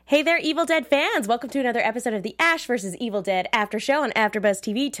Hey there, Evil Dead fans! Welcome to another episode of the Ash vs. Evil Dead After Show on AfterBuzz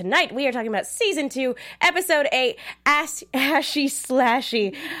TV. Tonight, we are talking about Season 2, Episode 8, Ashy,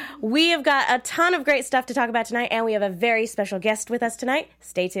 Slashy. We have got a ton of great stuff to talk about tonight, and we have a very special guest with us tonight.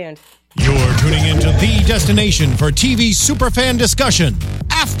 Stay tuned. You're tuning into the destination for TV superfan discussion,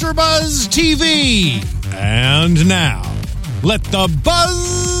 AfterBuzz TV. And now, let the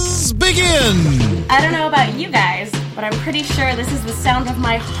buzz begin! I don't know about you guys, but I'm pretty sure this is the sound of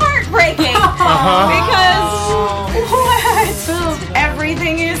my heart breaking. Because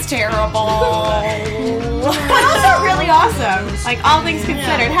everything is terrible. But also really awesome. Like, all things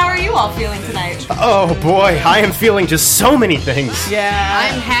considered. How are you all feeling tonight? Oh boy, I am feeling just so many things.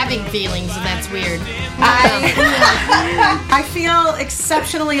 Yeah. I'm having feelings, and that's weird. I feel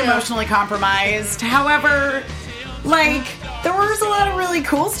exceptionally emotionally compromised. However, there was a lot of really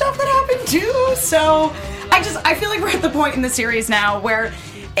cool stuff that happened too. So I feel like we're at the point in the series now where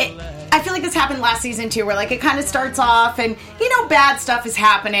I feel like this happened last season too, where it kind of starts off and bad stuff is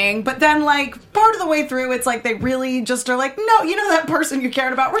happening, but then part of the way through it's they really just are no, that person you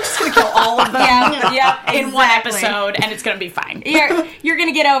cared about, we're just gonna kill all of them in one episode and it's gonna be fine. You're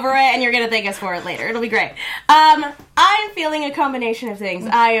gonna get over it and you're gonna thank us for it later. It'll be great. I'm feeling a combination of things.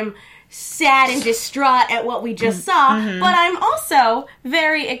 I am sad and distraught at what we just saw, but I'm also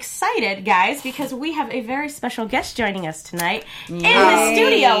very excited, guys, because we have a very special guest joining us tonight. In the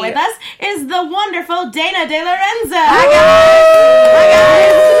studio with us is the wonderful Dana De Lorenzo.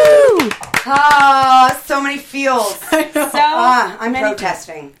 Hi guys! So many feels. I'm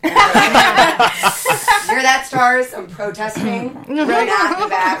protesting. Hear that, stars? I'm protesting. We're not in the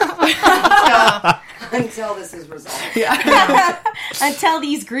back. Until this is resolved. Until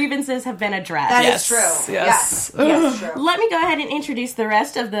these grievances have been addressed. That is true. Yes. Yes, true. Let me go ahead and introduce the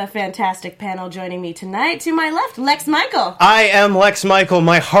rest of the fantastic panel joining me tonight. To my left, Lex Michael. I am Lex Michael.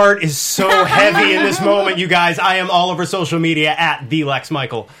 My heart is so heavy in this moment, you guys. I am all over social media at the Lex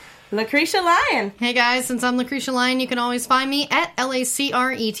Michael. Lucretia Lyon. Hey guys, since I'm Lucretia Lyon, you can always find me at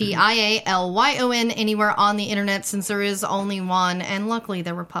LACRETIALYON anywhere on the internet, since there is only one. And luckily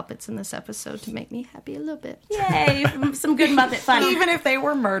there were puppets in this episode to make me happy a little bit. Yay, some good Muppet fun. Even if they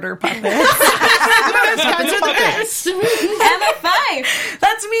were murder puppets. Puppets are the best. Emma Fife.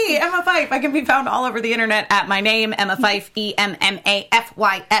 That's me, Emma Fife. I can be found all over the internet at my name, Emma Fife,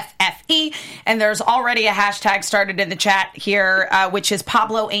 EMMAFYFFE. And there's already a hashtag started in the chat here, which is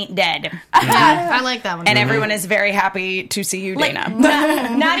Pablo Ain't Dead. I like that one. And everyone is very happy to see you, Dana.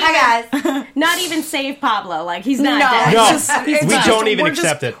 Hi, guys. Not even save Pablo. He's not dead. We don't even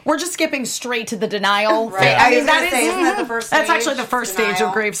accept it. We're just skipping straight to the denial. Right. I was going to say, isn't that the first stage? That's actually the first stage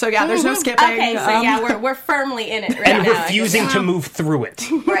of grief. So there's no skipping. Okay, so we're firmly in it right and now. refusing to move through it.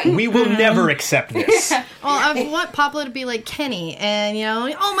 Right. We will never accept this. Well, I want Pablo to be like Kenny, and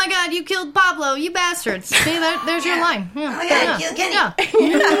oh my God, you killed Pablo, you bastards. See, there's your line. Oh my God, kill Kenny. I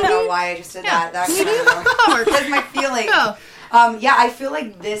don't know why I just did that. That's my feeling. I feel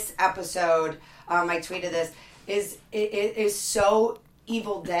like this episode, I tweeted this, is so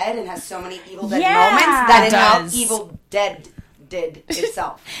Evil Dead and has so many Evil Dead moments that it how Evil Dead did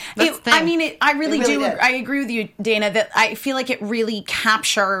itself. I really do. did. I agree with you, Dana, that I feel like it really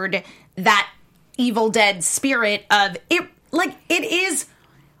captured that Evil Dead spirit of it. It is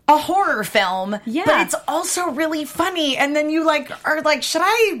a horror film, but it's also really funny. And then you are should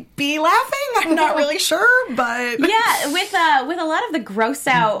I be laughing? I'm not really sure, but with a lot of the gross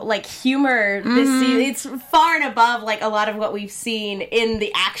out humor this season, it's far and above a lot of what we've seen in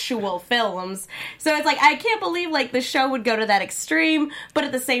the actual films. So it's I can't believe the show would go to that extreme, but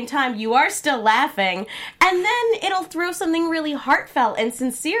at the same time you are still laughing, and then it'll throw something really heartfelt and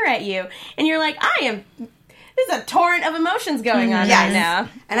sincere at you, and you're there's a torrent of emotions going on right now.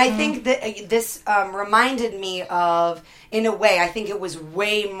 And I think that this reminded me of, in a way, I think it was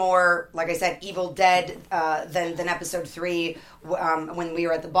way more, like I said, Evil Dead than episode 3 when we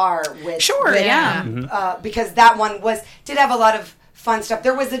were at the bar with... because that one did have a lot of fun stuff.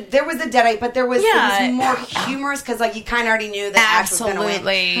 There was a deadite, but it was more humorous because you kind of already knew that Ash was going to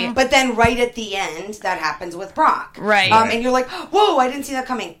win. But then right at the end, that happens with Brock. Right. And you're whoa, I didn't see that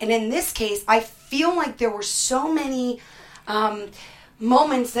coming. And in this case, I feel like there were so many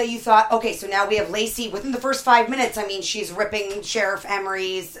moments that you thought, okay, so now we have Lacey within the first 5 minutes. I mean, she's ripping Sheriff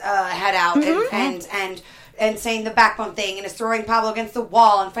Emery's head out and saying the backbone thing, and is throwing Pablo against the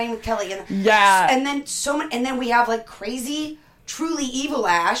wall and fighting with Kelly, and then and then we have crazy, truly evil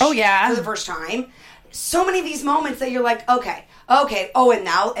Ash. For the first time. So many of these moments that you're okay. Oh, and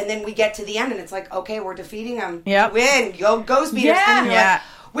then we get to the end, and it's okay, we're defeating him. Yep. Win. Go Speeders. And then you're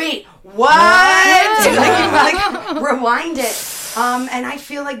wait, what? Rewind it. And I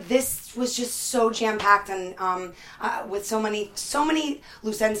feel like this was just so jam-packed and with so many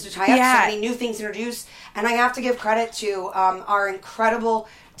loose ends to tie up, so many new things introduced. And I have to give credit to our incredible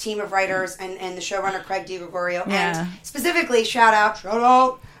team of writers and the showrunner, Craig DiGregorio. And specifically, shout out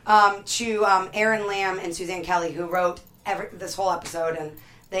to Aaron Lamb and Suzanne Kelly, who wrote this whole episode, and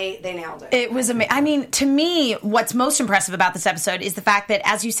they nailed it. It was amazing. I mean, to me, what's most impressive about this episode is the fact that,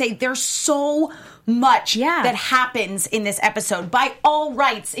 as you say, there's so much that happens in this episode. By all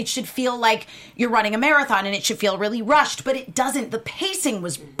rights, it should feel like you're running a marathon and it should feel really rushed, but it doesn't. The pacing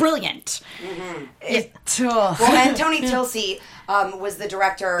was brilliant. Well, and Tony Tilsey was the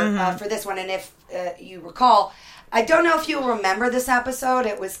director for this one, and if you recall, I don't know if you'll remember this episode.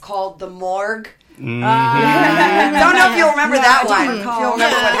 It was called The Morgue. Don't know if you'll remember that one. If you'll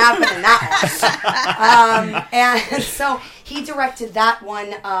remember what happened in that one. And so he directed that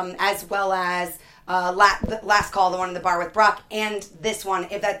one as well as Last Call, the one in the bar with Brock, and this one.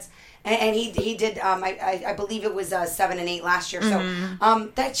 If that's and he did. I believe it was 7 and 8 last year.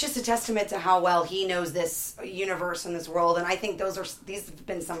 So that's just a testament to how well he knows this universe and this world. And I think these have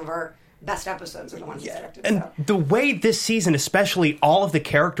been some of our best episodes are the ones he's directed. And the way this season, especially, all of the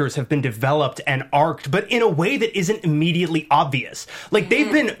characters have been developed and arced, but in a way that isn't immediately obvious. Like,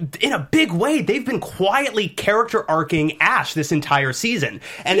 they've been, in a big way, they've been quietly character arcing Ash this entire season.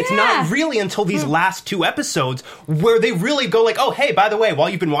 And it's not really until these last 2 episodes where they really go like, oh, hey, by the way, while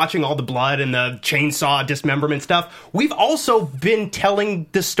you've been watching all the blood and the chainsaw dismemberment stuff, we've also been telling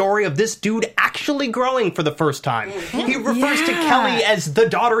the story of this dude actually growing for the first time. He refers to Kelly as the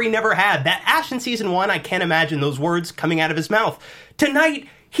daughter he never had. That Ash in season 1, I can't imagine those words coming out of his mouth. Tonight,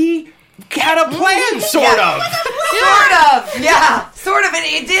 he had a plan, sort of. Sort of, and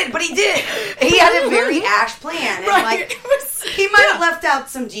he did, but he did. He had a very Ash plan, and like he might have left out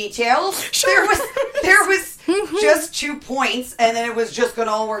some details. There was just 2 points, and then it was just going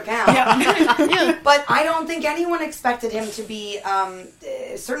to all work out. But I don't think anyone expected him to be,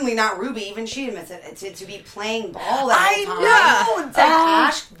 certainly not Ruby, even she admits it, to be playing ball that whole time. It's like,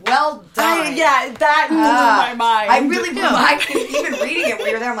 Ash, well done. That blew my mind. I really blew even reading it when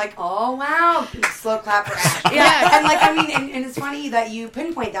you were there, I'm like, oh, wow. Slow clap for Ash. And like, I mean, and it's funny that you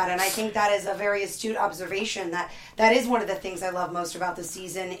pinpoint that, and I think that is a very astute observation. That is one of the things I love most about the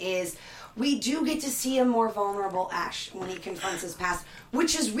season is we do get to see a more vulnerable Ash when he confronts his past,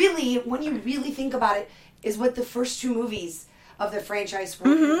 which is really, when you really think about it, is what the first 2 movies of the franchise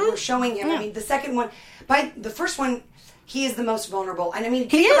were showing him. I mean, the second one, by the first one, he is the most vulnerable. And I mean,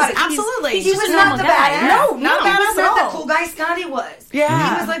 think about it. Absolutely. He was not the badass. No, not badass He was at not all. the cool guy Scotty was.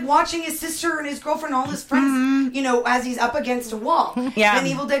 Yeah. He was like watching his sister and his girlfriend and all his friends, you know, as he's up against a wall. Yeah. Then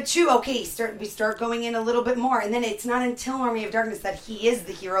Evil Dead 2, we start going in a little bit more. And then it's not until Army of Darkness that he is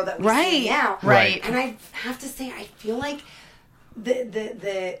the hero that we see now. Right. And I have to say, I feel like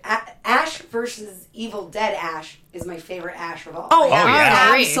the Ash versus Evil Dead Ash is my favorite Ash of all.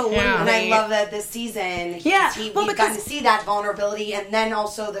 Absolutely. And I love that this season we've gotten to see that vulnerability and then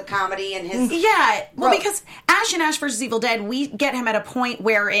also the comedy and his growth. Because Ash and Ash versus Evil Dead, we get him at a point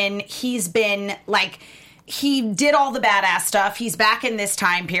wherein he's been like, he did all the badass stuff. He's back in this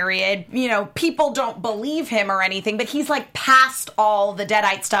time period. You know, people don't believe him or anything, but he's like past all the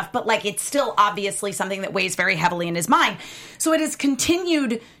Deadite stuff, but like it's still obviously something that weighs very heavily in his mind. So it has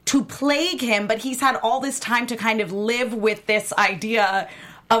continued to plague him, but he's had all this time to kind of live with this idea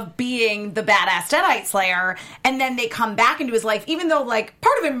of being the badass Deadite Slayer, and then they come back into his life, even though like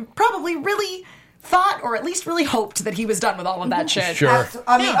part of him probably really thought, or at least really hoped, that he was done with all of that shit. Sure.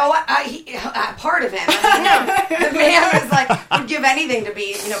 I mean, part of him. I mean, the man was like, would give anything to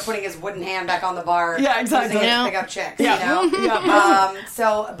be, you know, putting his wooden hand back on the bar. Yeah, exactly. Using it to pick up chicks, you know?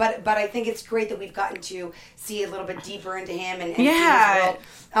 But I think it's great that we've gotten to see a little bit deeper into him and see his world.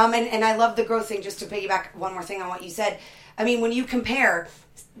 And I love the growth thing, just to piggyback one more thing on what you said. I mean, when you compare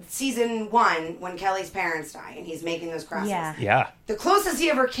season 1, when Kelly's parents die and he's making those crosses. The closest he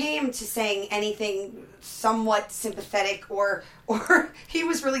ever came to saying anything somewhat sympathetic or he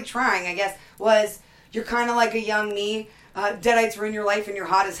was really trying, I guess, was, you're kind of like a young me. Deadites ruin your life and you're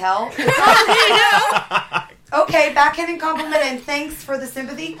hot as hell. Okay, backhanded compliment and thanks for the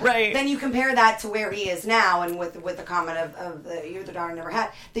sympathy. Right. Then you compare that to where he is now, and with the comment of the you're the daughter I never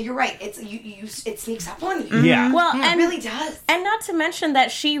had. That you're right. It's it sneaks up on you. Yeah. Well, it really does. And not to mention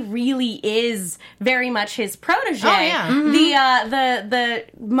that she really is very much his protege. Oh, yeah. The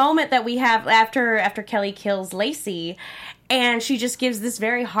moment that we have after Kelly kills Lacey, and she just gives this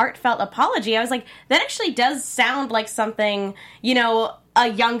very heartfelt apology. I was like, that actually does sound like something, you know, a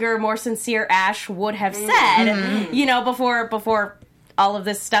younger, more sincere Ash would have said, you know, before all of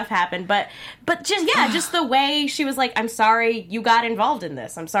this stuff happened, but just the way she was like, I'm sorry you got involved in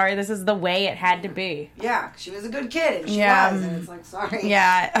this. I'm sorry this is the way it had to be. Yeah, she was a good kid, and she was, and it's like, sorry.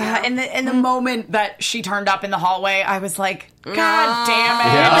 Yeah, in the moment that she turned up in the hallway, I was like, God damn it.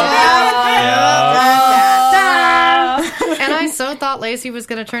 And I so thought Lacey was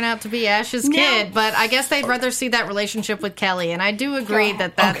going to turn out to be Ash's kid, but I guess they'd rather see that relationship with Kelly, and I do agree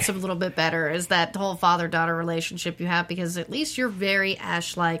that that's a little bit better, is that whole father-daughter relationship you have, because at least you're very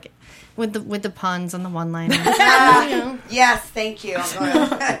Ash-like with the puns and the one-liners. Yes, thank you.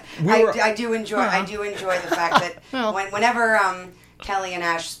 I do enjoy the fact that whenever Kelly and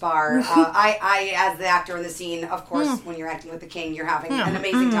Ash spar, I as the actor in the scene, of course, when you're acting with the king, you're having an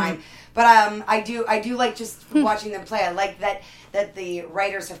amazing time. But I do like just watching them play. I like that the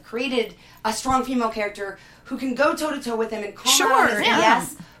writers have created a strong female character who can go toe to toe with him and call him on his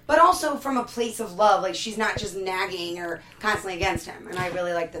BS, but also from a place of love. Like, she's not just nagging or constantly against him. And I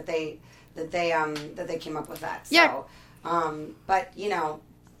really like that they came up with that. So, but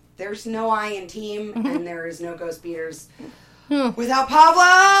there's no I in team, and there is no Ghost Beaters without Pablo.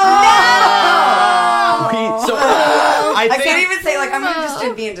 No! So I can't even say, like, I'm going to just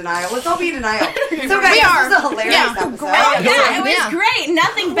be in denial. Let's all be in denial. So, guys, this is a hilarious episode. It was great.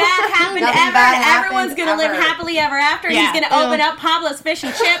 Nothing bad happened everyone's going to live happily ever after. He's going to open up Pablo's fish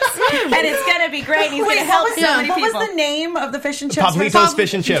and chips, and it's going to be great. He's going to help so many people. What was the name of the fish and chips? Pablito's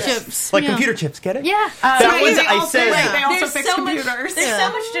Fish and Chips. Like computer chips, get it? Yeah. That was, I said... They also fix computers. There's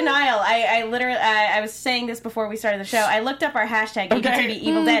so much denial. I literally, I was saying this before we started the show. I looked up our hashtag, EBTV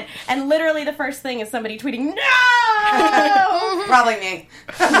Evil Dead, and literally the first thing is somebody tweeting, no! Probably me.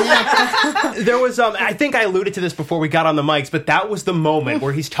 There was, I think I alluded to this before we got on the mics, but that was the moment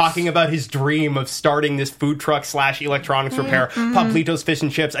where he's talking about his dream of starting this food truck / electronics repair, Pablito's Fish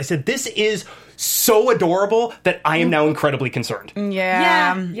and Chips. I said, this is so adorable that I am now incredibly concerned.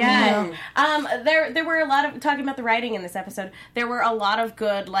 Yeah. There were a lot of, talking about the writing in this episode, there were a lot of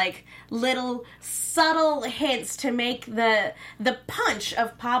good, like, little subtle hints to make the punch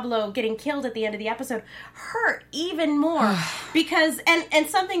of Pablo getting killed at the end of the episode hurt even more. Because, and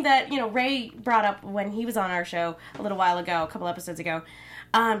something that, Ray brought up when he was on our show a little while ago, a couple episodes ago,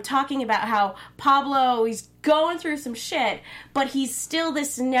 talking about how Pablo, he's going through some shit, but he's still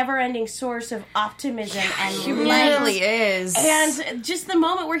this never-ending source of optimism and he light. really is. And just the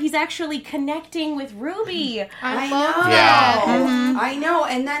moment where he's actually connecting with Ruby. I know. I know.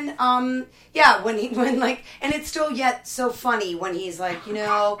 And then, and it's still yet so funny when he's like,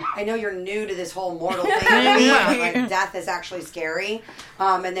 I know you're new to this whole mortal thing. But, like, death is actually scary.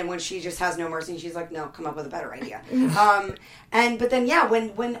 And then when she just has no mercy, she's like, no, come up with a better idea. But then,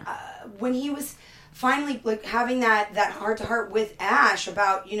 when he was finally, like, having that heart-to-heart with Ash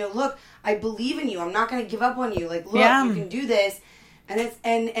about, look, I believe in you. I'm not going to give up on you. Like, look, you can do this. And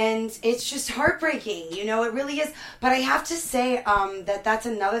it's just heartbreaking. It really is. But I have to say that's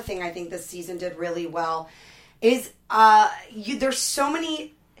another thing I think this season did really well is there's so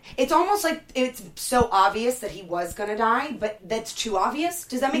many... It's almost like it's so obvious that he was going to die, but that's too obvious.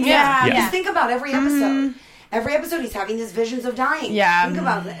 Does that make sense? Yeah. Just think about every episode. Every episode he's having these visions of dying. Yeah. Think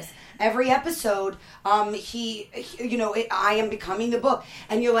about this. Every episode, he I am becoming the book.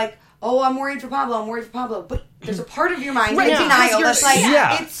 And you're like, oh, I'm worried for Pablo. But there's a part of your mind in denial that's like,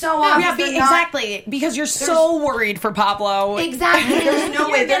 it's so obvious. Exactly. Because you're so worried for Pablo. Exactly. There's no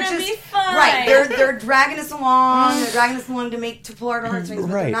way. They're gonna just be fine. Right. They're dragging us along. They're dragging us along to pull our heartstrings,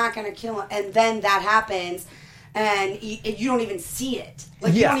 but they're not going to kill him. And then that happens, and you don't even see it.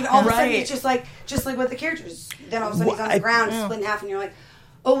 Like you don't even. All of a sudden, it's just like with the characters. Then all of a sudden, he's on the ground, split in half, and you're like,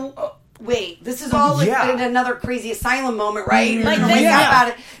 oh wait, this is all like another crazy asylum moment, right? Like this about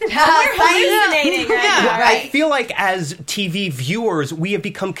it. We're hallucinating right now, right? I feel like as TV viewers, we have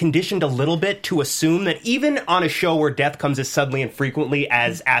become conditioned a little bit to assume that even on a show where death comes as suddenly and frequently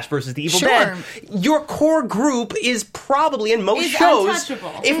as Ash versus the Evil Dead, your core group is probably, in most shows,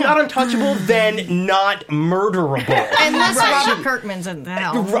 if not untouchable, then not murderable. Unless Robert Kirkman's in the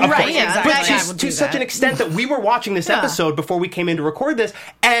hell. Right, exactly. But to such an extent that we were watching this episode before we came in to record this,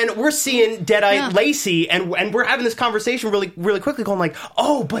 and we're seeing Deadite Lacey, and we're having this conversation really, really quickly, going like,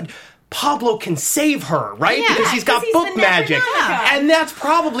 oh, but Pablo can save her, right? Because he's got book magic. And that's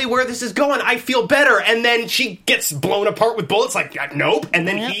probably where this is going. I feel better. And then she gets blown apart with bullets, like, nope. And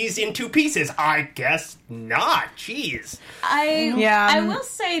then he's in two pieces. I guess not. Jeez. I will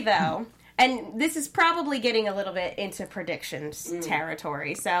say, though, and this is probably getting a little bit into predictions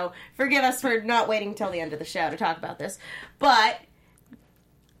territory, so forgive us for not waiting until the end of the show to talk about this. But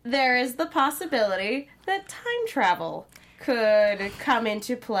there is the possibility that time travel could come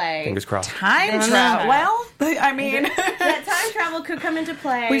into play. Fingers crossed. Time travel. Well, I mean, That time travel could come into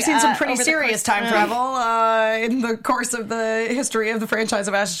play. we've seen some pretty over the serious course- time travel in the course of the history of the franchise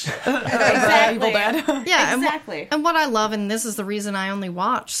of Ash, Exactly. Evil Dead. Yeah, Exactly. And what I love, and this is the reason I only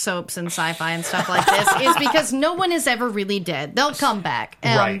watch soaps and sci-fi and stuff like this, is because no one is ever really dead. They'll come back.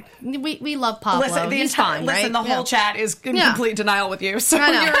 Right. We love Pablo. He's fine, right? the whole chat is in Yeah. complete denial with you. So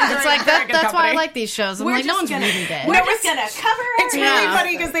I know. you're in It's like very good that's why I company. like these shows. I'm like, no one's really dead. We're just gonna cover her. It's really Yeah.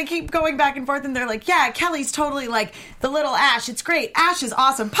 funny because they keep going back and forth, and they're like, "Yeah, Kelly's totally like the little Ash. It's great. Ash is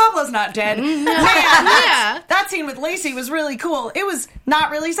awesome. Pablo's not dead. Man, Yeah. that scene with Lacey was really cool. It was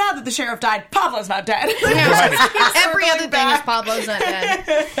not really sad that the sheriff died. Pablo's not dead. Every other thing is back. Pablo's not dead.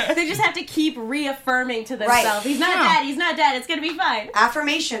 They just have to keep reaffirming to themselves, he's not dead, he's not dead, it's gonna be fine.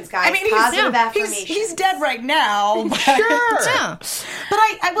 Affirmations, guys. I mean, Positive affirmations. he's dead right now. But, Yeah. but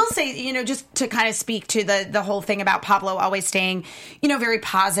I will say, just to kind of speak to the whole thing about Pablo always staying, very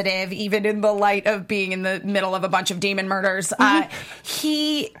positive, even in the light of being in the middle of a bunch of demon murders.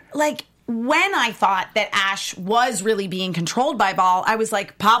 He, when I thought that Ash was really being controlled by Ball, I was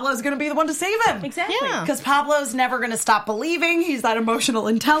like, Pablo's going to be the one to save him. Exactly. Yeah. Because Pablo's never going to stop believing. He's that emotional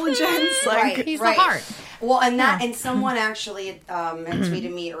intelligence. Right. He's the heart. Well, and someone actually had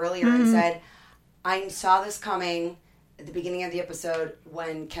tweeted me earlier and said, I saw this coming at the beginning of the episode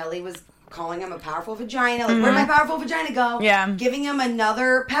when Kelly was calling him a powerful vagina. Like, where'd my powerful vagina go? Yeah. Giving him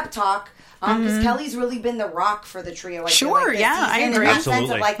another pep talk. Because Kelly's really been the rock for the trio. Sure, this yeah, I season, agree. In that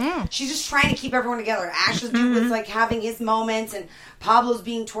sense of Absolutely. she's just trying to keep everyone together. Ash was having his moments, and Pablo's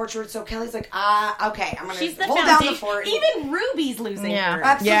being tortured. So Kelly's like, okay, I'm She's the gonna hold down the foundation. fort. Even Ruby's losing Yeah. her.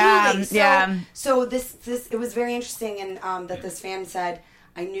 Absolutely. Yeah. So this it was very interesting, and that this fan said,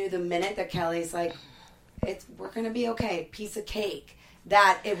 I knew the minute that Kelly's like, we're gonna be okay, piece of cake.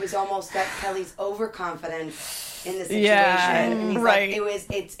 That it was almost that Kelly's overconfident in the situation. Yeah, and he's right. like,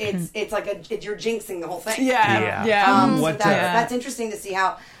 it's like you're jinxing the whole thing. Yeah. So What, that's interesting to see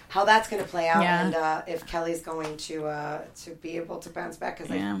how that's going to play out, Yeah. and if Kelly's going to be able to bounce back,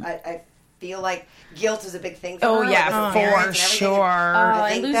 because Yeah. I feel like guilt is a big thing for Oh, her. yeah, like, with her for parents and everything. sure. I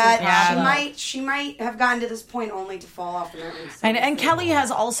and think losing that Pablo. she might have gotten to this point only to fall off the mountain. So And Kelly has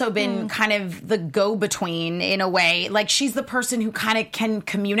also been kind of the go-between in a way. Like, she's the person who kind of can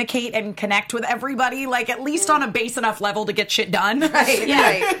communicate and connect with everybody, like, at least on a base enough level to get shit done. Right, Yeah,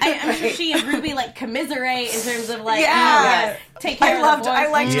 right. I'm sure she and Ruby commiserate in terms of Yeah. take care of the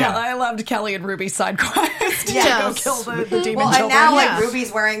boys. I loved Kelly and Ruby's side quest to Yeah. go kill the demon Well, and children. now Yeah.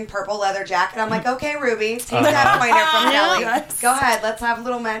 Ruby's wearing purple leather jacket. I'm like, okay, Ruby, take that pointer from Kelly. Yes. Go ahead, let's have a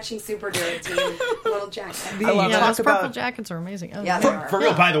little matching super dude team, little jacket. I love Yeah, it. those purple jackets are amazing. Yeah, they are. For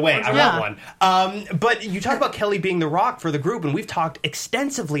real, by the way, I Yeah. want one. But you talk about Kelly being the rock for the group, and we've talked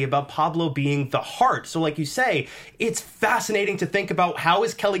extensively about Pablo being the heart. So like you say, it's fascinating to think about how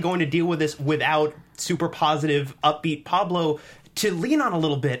is Kelly going to deal with this without super positive, upbeat Pablo to lean on a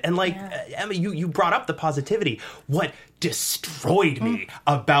little bit. And Emma, you brought up the positivity. What destroyed me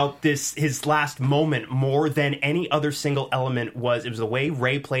about his last moment more than any other single element was the way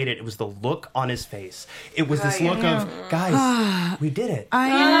Ray played it. It was the look on his face. It was this look of, guys, we did it. I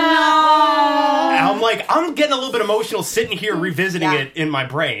And I'm like, I'm getting a little bit emotional sitting here revisiting it in my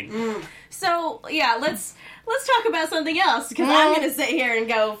brain. So yeah, let's talk about something else, because I'm going to sit here and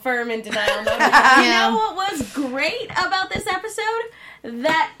go firm in denial mode. You know what was great about this episode?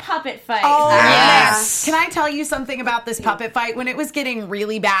 That puppet fight. Oh, yes. Can I tell you something about this puppet fight? When it was getting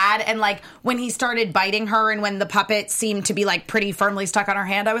really bad, and when he started biting her, and when the puppet seemed to be pretty firmly stuck on her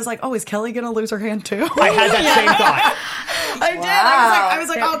hand, I was like, oh, is Kelly gonna lose her hand too? I had that same thought. I did. I was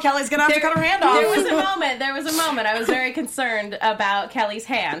like, oh, Kelly's gonna have to cut her hand off. There was a moment. I was very concerned about Kelly's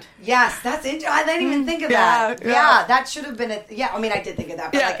hand. Yes, that's interesting. I didn't even think of that. Yeah, that should have been I mean, I did think of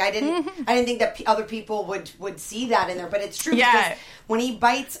that, but I didn't think that other people would see that in there. But it's true because when he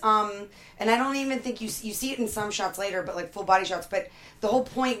bites, and I don't even think you see it in some shots later, but full body shots. But the whole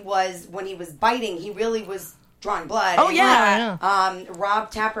point was when he was biting, he really was drawing blood. Oh, And yeah.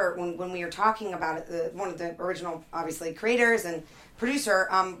 Rob Tapper, when we were talking about it, one of the original, obviously, creators and producer,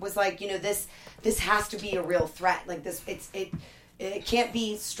 was like, this has to be a real threat. Like this, it can't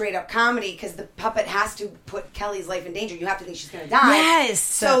be straight up comedy because the puppet has to put Kelly's life in danger. You have to think she's going to die. Yes.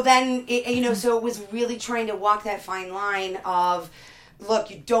 So then, so it was really trying to walk that fine line of,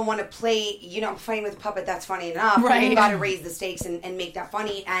 look, you don't want to play, I'm fighting with a puppet, that's funny enough. Right. You got to raise the stakes and make that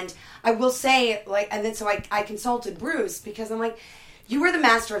funny. And I will say, and then so I consulted Bruce because I'm like, you were the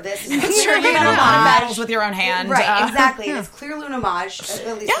master of this. It's true. You had a lot of battles with your own hand. Right, exactly. And it's clearly an homage,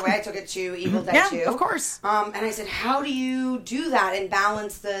 at least the way I took it, to Evil Dead 2. Of course. And I said, how do you do that and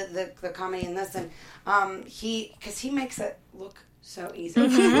balance the comedy in this? And because he makes it look so easy.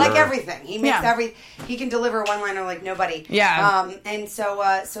 Like everything. He makes he can deliver a one-liner like nobody. Yeah. And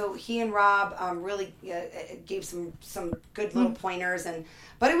so he and Rob really gave some good little pointers,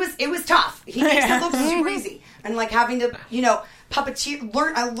 but it was tough. He makes it look super easy. And like having to, puppeteer,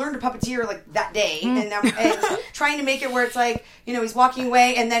 I learned to puppeteer like that day, and trying to make it where it's like, he's walking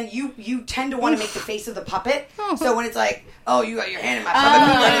away, and then you tend to want to make the face of the puppet. So when it's like, oh, you got your hand in my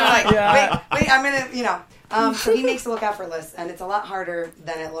puppet, it's like, wait, I'm gonna, so he makes it look effortless, and it's a lot harder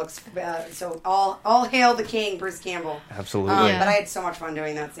than it looks. So all hail the king, Bruce Campbell. Absolutely. But I had so much fun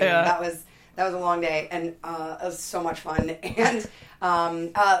doing that scene. Yeah. That was a long day, and it was so much fun. And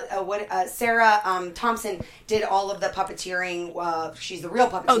Sarah Thompson did all of the puppeteering. She's the real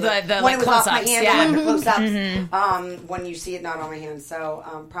puppeteer. Oh, the when it was off my hand, the close-ups. When you see it not on my hand,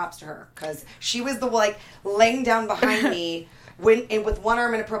 so props to her, because she was the laying down behind me. With one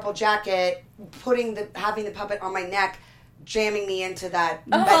arm in a purple jacket, having the puppet on my neck, jamming me into that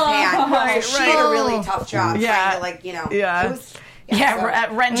bedpan. So she did a really tough job trying to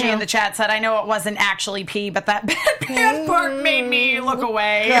Renji in the chat said, I know it wasn't actually pee, but that bedpan part made me look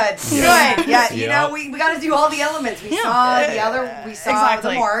away. Good. Yeah, we got to do all the elements. We saw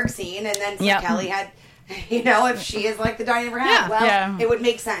the morgue scene, and then Kelly had... if she is like the dying of her hat, it would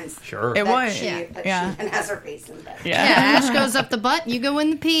make sense. Sure. It would. She has her face in the bed. Ash goes up the butt, you go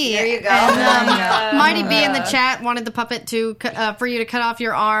in the pee. There you go. And, Mighty B in the chat wanted the puppet to for you to cut off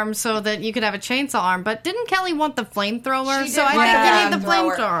your arm so that you could have a chainsaw arm, but didn't Kelly want the flamethrower? So I think you need the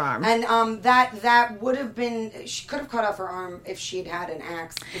flamethrower arm. And that would have been, she could have cut off her arm if she'd had an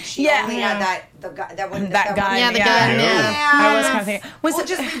axe, but she only had that guy. Yeah, the gun. I was kind of thinking, we'll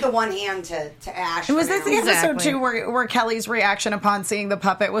just leave the one hand to Ash. Was this the episode 2 where Kelly's reaction upon seeing the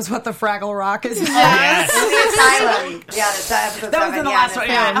puppet was what the Fraggle Rock is? Yes. Asylum. Yeah, that's episode 7. That was in the last one.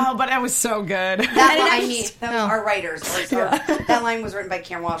 Yeah. Oh, but it was so good. Our writers. That line was written by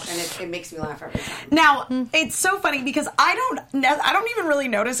Karen Walsh, and it makes me laugh every time. Now, it's so funny because I don't even really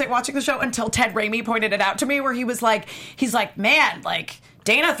notice it watching the show until Ted Raimi pointed it out to me, where he's like, man, like,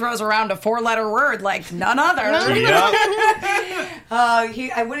 Dana throws around a 4-letter word like none other. What did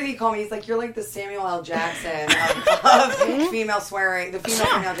he call me? He's like, you're like the Samuel L. Jackson of female swearing, the female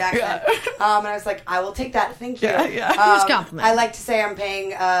Samuel Jackson. And I was like, I will take that. Thank you. I like to say I'm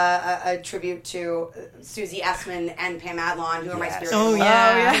paying a tribute to Susie Essman and Pam Adlon, who are my spirit animals.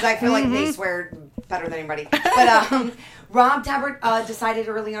 Because I feel like they swear better than anybody. But Rob Tabbert decided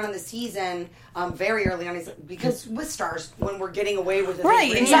early on in the season, very early on, because with stars, when we're getting away with it,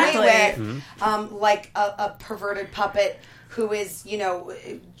 right, exactly, like a perverted puppet who is,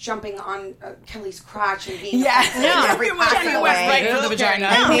 jumping on Kelly's crotch and being every passing away. Right for the vagina.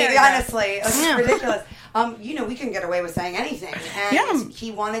 Honestly, it's ridiculous. We can get away with saying anything, and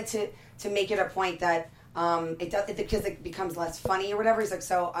he wanted to make it a point that because it becomes less funny or whatever. He's like,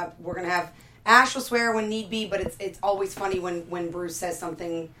 so we're gonna have Ash will swear when need be, but it's always funny when Bruce says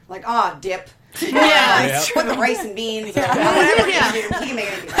something like, dip. Put the rice and beans. Whatever. He can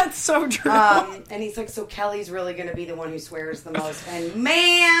make anything. That's so true. And he's like, so Kelly's really going to be the one who swears the most. And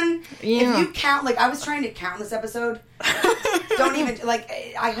man, if you count, I was trying to count this episode. Don't even,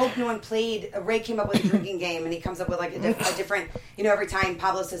 I hope no one played. Ray came up with a drinking game, and he comes up with a different, every time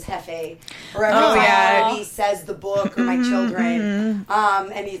Pablo says Jefe, or every time he says the book or my children.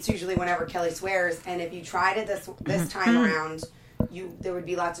 And it's usually whenever Kelly swears. And if you tried it this time around, there would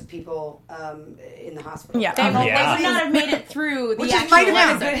be lots of people in the hospital. They would not have made it through the actual might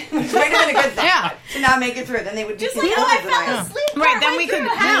have been a good thing to not make it through. Then they would just I fell asleep. Right, then we could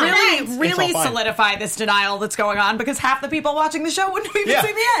really solidify this denial that's going on, because half the people watching the show wouldn't even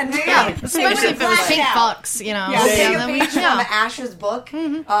see the end. Especially if it was pink fucks, Take a page from Ash's book,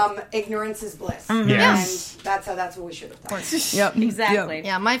 Ignorance is Bliss. And that's what we should have done. Yep, exactly.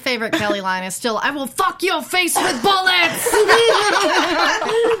 Yeah, my favorite Kelly line is still, I will fuck your face with bullets!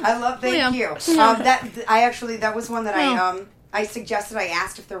 I love. Thank you. That was one that I suggested. I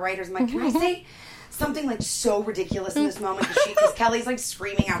asked if the writers, I'm like, can I say something so ridiculous in this moment? Because Kelly's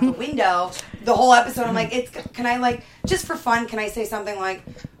screaming out the window the whole episode. I'm like, can I just for fun? Can I say something like,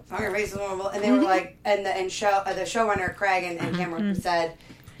 "Fuck your face is horrible"? And they were like, and the showrunner Craig and Cameron said,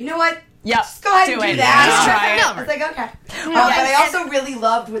 you know what? Yep. Just go ahead and do that. Try it. I was like, okay. But I also really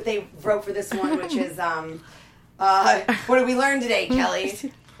loved what they wrote for this one, which is. What did we learn today, Kelly?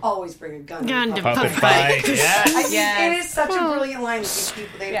 always bring a gun. to Puppet fight. It is such a brilliant line. These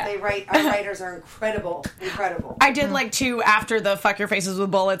people, they write. Our writers are incredible. I did like too after the "fuck your faces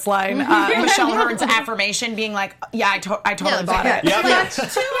with bullets" line. Michelle Hurd's affirmation being like, "Yeah, I totally bought it." Not too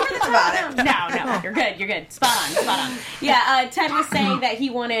over the top. No, you're good. Spot on. Yeah, Ted was saying that he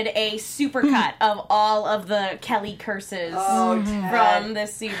wanted a supercut of all of the Kelly curses from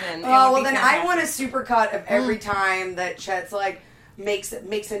this season. Oh, well, then I want a supercut of every time that Chet's like makes a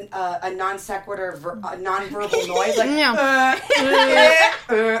non sequitur, non-verbal noise, like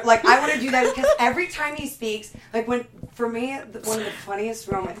like I want to do that because every time he speaks, like for me, one of the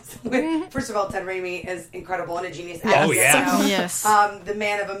funniest moments. First of all, Ted Raimi is incredible and a genius actor. Oh yeah, yes. The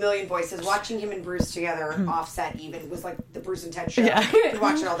man of a million voices. Watching him and Bruce together, offset even was like the Bruce and Ted show. Yeah. Could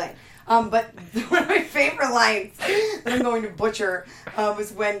watch it all day. But one of my favorite lines that I'm going to butcher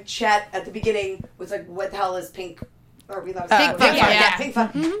was when Chet at the beginning was like, "What the hell is pink?" Or we thought it was pink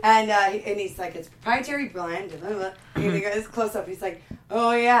fun. And he's like, "It's proprietary blend." Blah, blah, blah. And he goes close up. He's like,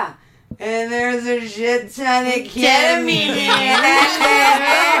 "Oh yeah. And there's a shit ton of ketamine."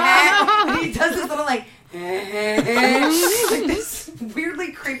 And he does this little like this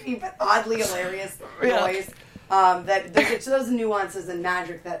weirdly creepy but oddly hilarious noise. Those nuances and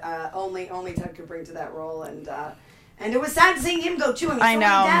magic that only Ted could bring to that role, and it was sad seeing him go too. I know.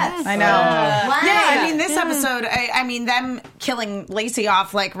 Wow. Yeah, I mean, this episode, I mean, them killing Lacey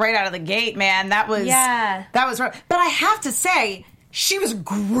off like right out of the gate, man. That was rough. But I have to say, she was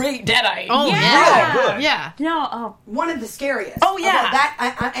great Deadite. Oh yeah. Oh, good. Yeah. No, one of the scariest. Oh,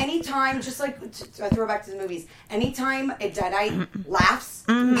 yeah. Anytime, just like I throw back to the movies, anytime a Deadite laughs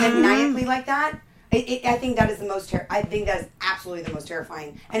maniacally like that, I think that is the most. I think that is absolutely the most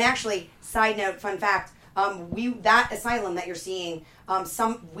terrifying. And actually, side note, fun fact. That asylum that you're seeing,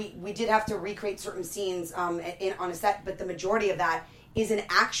 we did have to recreate certain scenes on a set, but the majority of that is an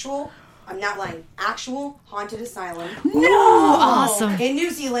actual, I'm not lying, actual haunted asylum. No! Awesome. In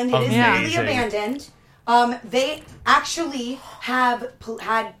New Zealand, it is really abandoned. They actually had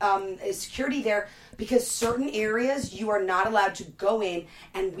security there because certain areas you are not allowed to go in,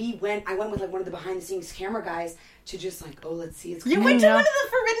 and I went with like one of the behind the scenes camera guys to just like, let's see. You went to one of the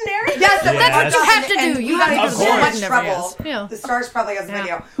forbidden areas? Yes, that's what you have to do. You got gotta into so much trouble. Yeah. The Stars probably has a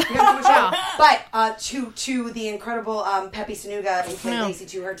video. We got so much trouble. But to the incredible Pepe Sanuga who played Lacey,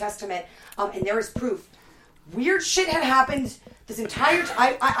 to her testament, and there is proof. Weird shit had happened this entire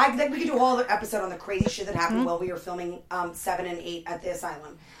time. I think we could do a whole other episode on the crazy shit that happened while we were filming 7 and 8 at the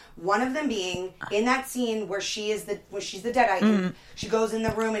asylum. One of them being in that scene where she's the Deadite. And she goes in the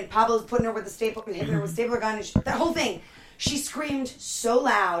room and Pablo's putting her with the stapler and hitting her with a stapler gun. And that whole thing. She screamed so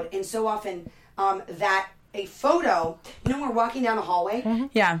loud and so often that a photo. You know, when we're walking down the hallway.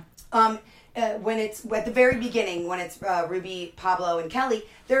 Yeah. When it's at the very beginning, when it's Ruby, Pablo, and Kelly,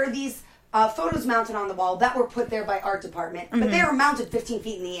 there are these photos mounted on the wall that were put there by art department, but they were mounted 15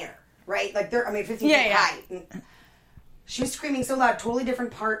 feet in the air, right? Like 15 feet high. She was screaming so loud. Totally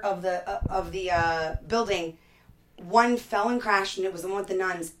different part of the building. One fell and crashed, and it was the one with the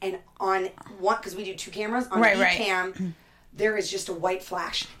nuns. And on one, because we do 2 cameras on each cam, there is just a white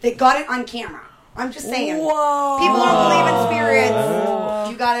flash. They got it on camera. I'm just saying. Whoa. People don't believe in spirits.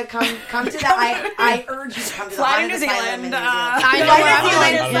 You gotta come to that. I urge you to come to the Fly to New asylum in Zealand. New Zealand.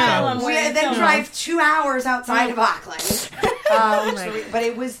 I know. We then drive 2 hours outside of Auckland. But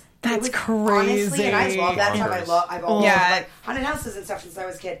it was. That's crazy. Honestly, and I love that time. I've always loved like haunted houses and stuff since I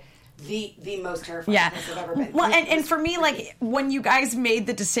was a kid. The most terrifying place I've ever been. Well, and for me, like, when you guys made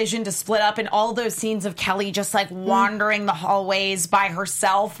the decision to split up and all those scenes of Kelly just, like, wandering the hallways by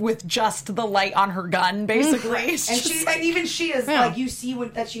herself with just the light on her gun, basically. And even she is, like, you see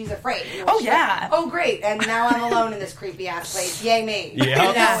that she's afraid. You know, yeah. Like, great. And now I'm alone in this creepy-ass place. Yay, me.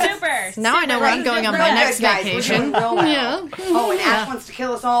 Yeah. Super. Now I know where I'm going on my next vacation. Real well. Yeah. Oh, and Ash wants to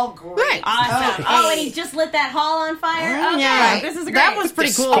kill us all. Great. Right. Awesome. Okay. Oh, and he just lit that hall on fire? Okay. Yeah. This is great. That was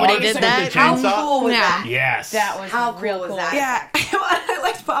pretty cool when he did that. How cool was that? Yes. That was How real cool cool. was that? Yeah, I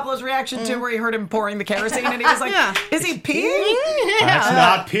liked Pablo's reaction too, where he heard him pouring the kerosene, and he was like, "Is he peeing?" That's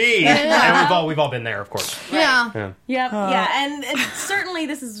not pee. And we've all been there, of course. Yeah. Yep. And certainly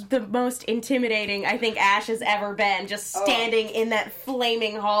this is the most intimidating I think Ash has ever been, just standing in that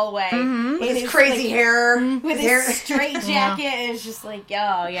flaming hallway With his crazy hair. with his straight jacket. And it's just like,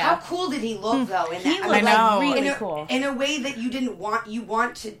 How cool did he look though? In that? He looked like really cool. In a way that you didn't want. You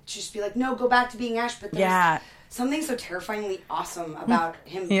want to just be like, no, go back to being Ash. But something so terrifyingly awesome about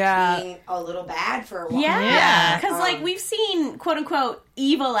him Yeah. being a little bad for a while. Yeah, because like we've seen quote unquote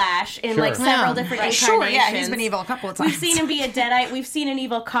evil Ash in like several different incarnations. Sure, yeah, he's been evil a couple of times. We've seen him be a Deadite. We've seen an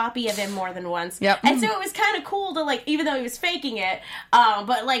evil copy of him more than once. Yep. And so it was kind of cool to like, even though he was faking it,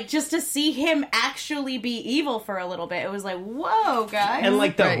 but like just to see him actually be evil for a little bit, it was like, whoa, guys. And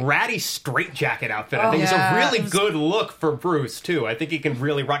like the ratty straitjacket outfit, I think is a really good look for Bruce too. I think he can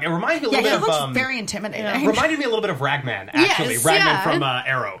really rock. It reminds me a little bit he looks of very intimidating. reminded me a little bit of Ragman, actually. Yes, Ragman from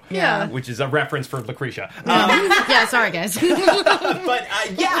Arrow, which is a reference for Lucretia. Yeah, sorry guys. But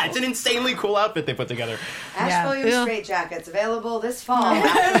yeah, it's an insanely cool outfit they put together. Ash Williams straitjackets available this fall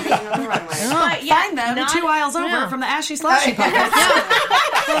after being on the runway. But yeah, Find them not- 2 aisles over from the Ashy Slashy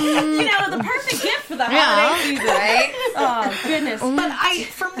podcast. you know, the perfect gift for the holiday season. Right? Oh goodness. But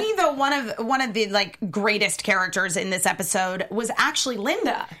for me though, one of the like greatest characters in this episode was actually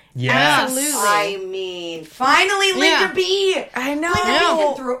Linda. Yes. Absolutely. I mean, finally, Linda B. I know.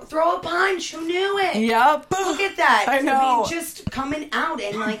 Linda B can throw a punch. Who knew it? Yep. Look at that. I know. mean, just coming out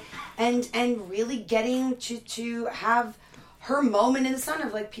and like, and really getting to have her moment in the sun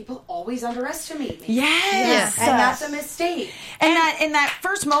of like, people always underestimate me. Yes. And that's a mistake. And that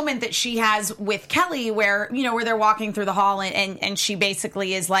first moment that she has with Kelly, where where they're walking through the hall, and she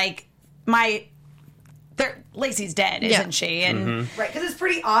basically is like, Lacey's dead, isn't she? And Right, because it's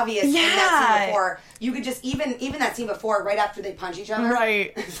pretty obvious in that scene before. You could just, even that scene before, right after they punch each other.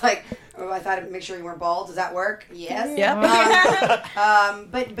 Right. It's like, I thought I'd make sure you weren't bald. Does that work? Yes. Yep.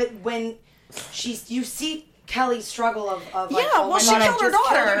 But when you see Kelly's struggle of like, Yeah, oh well, my she God, I killed her just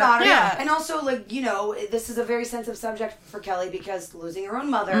daughter. killed her daughter. Yeah. And also, like, this is a very sensitive subject for Kelly because losing her own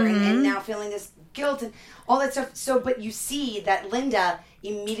mother and now feeling this guilt and all that stuff. So, but you see that Linda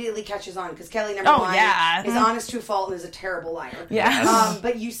immediately catches on because Kelly, number one, is honest to a fault and is a terrible liar. Yeah.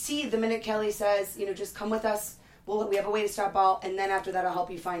 But you see the minute Kelly says, just come with us. We have a way to stop all, and then after that, I'll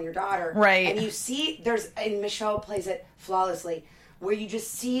help you find your daughter. Right. And you see, and Michelle plays it flawlessly, where you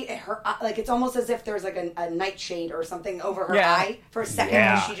just see her, like, it's almost as if there's like a nightshade or something over her eye for a second,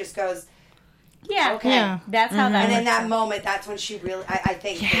 and she just goes, Yeah. okay. Yeah. That's how that And in works that out. moment, that's when she really, I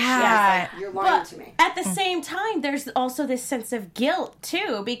think, that she's like, you're lying But to me. at the same time, there's also this sense of guilt,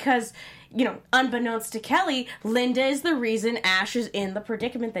 too, because, unbeknownst to Kelly, Linda is the reason Ash is in the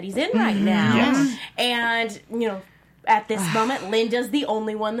predicament that he's in right now. Yes. And, at this moment, Linda's the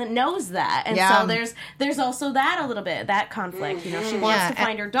only one that knows that. And so there's also that a little bit, that conflict. She wants to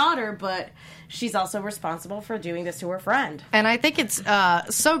find her daughter, but she's also responsible for doing this to her friend. And I think it's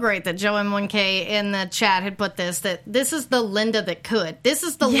so great that Joe M1K in the chat had put that this is the Linda that could. This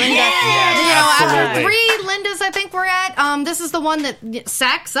is the Linda. After 3 Lindas I think we're at, this is the one that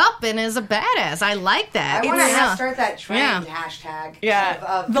sacks up and is a badass. I like that. I want to start that trend hashtag.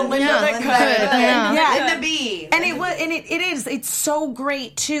 Of the Linda that could. Linda B. And it's so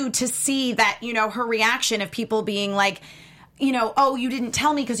great too to see that, her reaction of people being like, oh, you didn't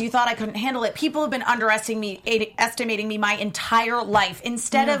tell me because you thought I couldn't handle it. People have been underestimating me my entire life.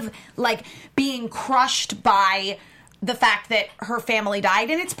 Instead of like being crushed by the fact that her family died,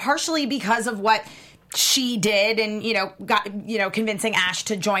 and it's partially because of what she did and, got, convincing Ash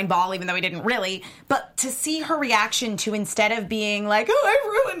to join Ball, even though he didn't really. But to see her reaction to, instead of being like, oh,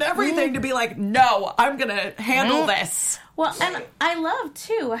 I ruined everything, to be like, no, I'm going to handle this. Well, and I love,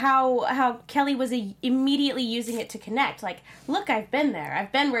 too, how Kelly was immediately using it to connect. Like, look, I've been there.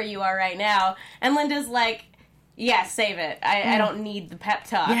 I've been where you are right now. And Linda's like, yeah, save it. I don't need the pep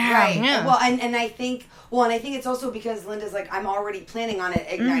talk. Yeah. Right. Yeah. Well, and I think it's also because Linda's like, I'm already planning on it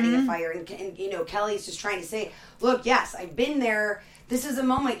igniting a fire. And Kelly's just trying to say, look, yes, I've been there. This is a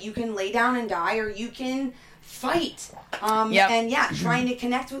moment you can lay down and die, or you can fight. And trying to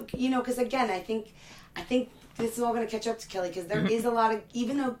connect with, because again, I think this is all going to catch up to Kelly, because there is a lot of,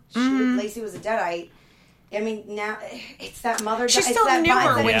 even though Lacey was a Deadite, I mean, now it's that mother. She still knew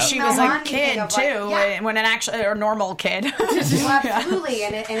her when she was a kid too, when an actual normal kid. Well, absolutely,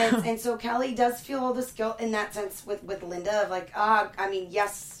 and so Kelly does feel all this guilt in that sense with Linda of like, I mean,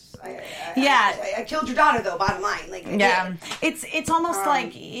 yes, I killed your daughter though. Bottom line, like, it's almost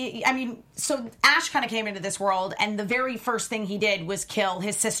like, I mean, so Ash kind of came into this world, and the very first thing he did was kill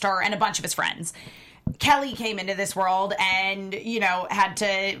his sister and a bunch of his friends. Kelly came into this world and had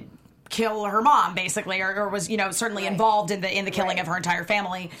to kill her mom, basically, or was certainly involved in the killing of her entire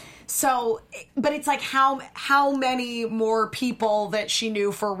family. So, but it's like how many more people that she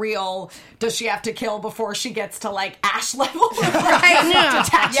knew for real does she have to kill before she gets to like Ash level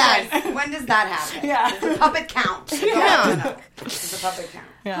detachment? Yes. When does that happen? Yeah. Does the puppet count? No. Does the puppet count?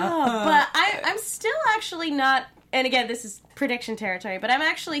 But I'm still actually not. And again, this is prediction territory, but I'm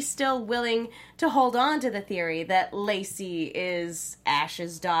actually still willing to hold on to the theory that Lacey is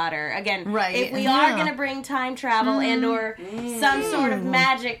Ash's daughter. Again, if we are going to bring time travel and or some sort of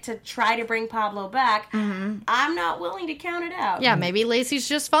magic to try to bring Pablo back, I'm not willing to count it out. Yeah, maybe Lacey's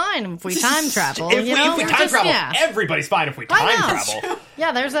just fine if we time travel. If we time travel, everybody's fine if we time travel.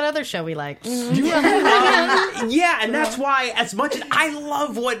 Yeah, there's that other show we like. Yeah, and that's why, as much as I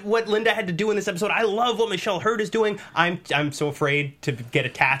love what Linda had to do in this episode, I love what Michelle Hurd is doing, I'm so afraid to get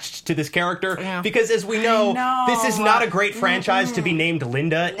attached to this character, because as we know, this is not a great franchise to be named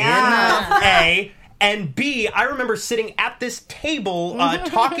Linda in. A. And B, I remember sitting at this table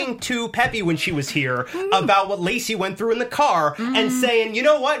talking to Peppy when she was here about what Lacey went through in the car and saying, you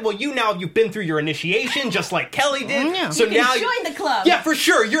know what? Well, you've been through your initiation just like Kelly did. So now join the club. Yeah, for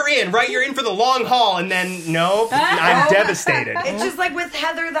sure. You're in, right? You're in for the long haul. And then, no, I'm devastated. It's just like with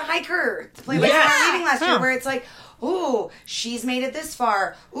Heather the hiker, to play with her leaving last year, where it's like, ooh, she's made it this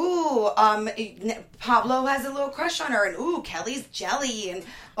far. Ooh, Pablo has a little crush on her. And ooh, Kelly's jelly. And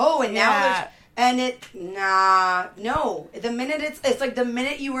now there's... And no. The minute it's like the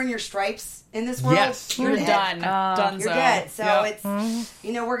minute you earn your stripes in this world, you're done. Done. You're dead. So it's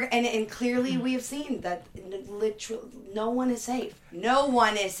we're and clearly we have seen that literally no one is safe. No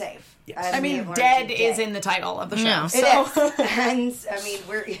one is safe. Yes. I mean, dead is in the title of the show. Yeah. So. It is. And I mean,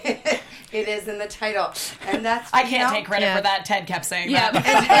 it is in the title, and that's I can't take credit for that. Ted kept saying that.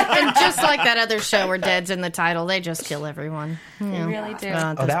 And just like that other show where dead's in the title, they just kill everyone. They really do.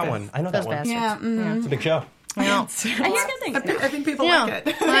 That one. I know that one. Yeah, it's a big show. I hear good things. I think people like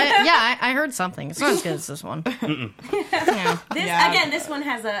it. I heard something. It's not as good as this one. This one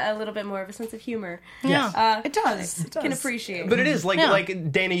has a little bit more of a sense of humor. Yeah, it does. Can appreciate. But it is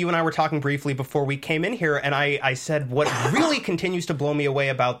like Dana, you and I were talking briefly before we came in here, and I said what really continues to blow me away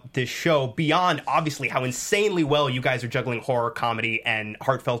about this show, beyond obviously how insanely well you guys are juggling horror, comedy, and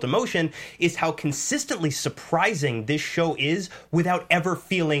heartfelt emotion, is how consistently surprising this show is without ever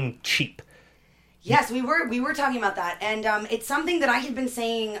feeling cheap. Yes, we were talking about that, and it's something that I had been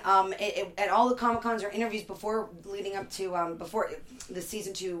saying at all the Comic-Cons or interviews before, leading up to before the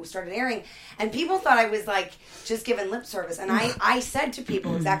season 2 started airing, and people thought I was like just giving lip service, and I said to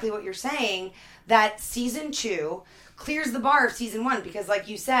people exactly what you're saying, that season 2 clears the bar of season 1, because like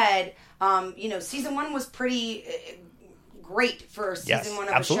you said, season 1 was pretty great for season 1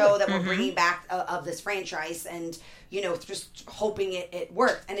 of a show that we're bringing back of this franchise, and just hoping it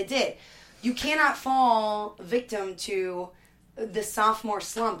worked, and it did. You cannot fall victim to the sophomore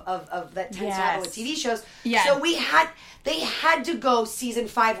slump of that tends to happen with TV shows. Yes. So they had to go season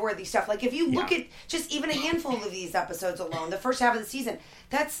 5 worthy stuff. Like if you look at just even a handful of these episodes alone, the first half of the season,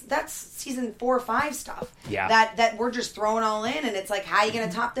 that's season 4 or 5 stuff. Yeah. That we're just throwing all in, and it's like, how are you going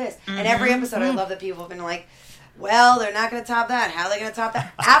to top this? And every episode, I love that people have been like, well, they're not going to top that. How are they going to top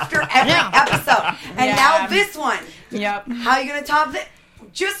that? After every episode. And now this one. Yep. How are you going to top this?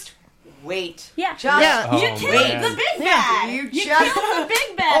 Just wait. Yeah. You killed the big bad. You killed the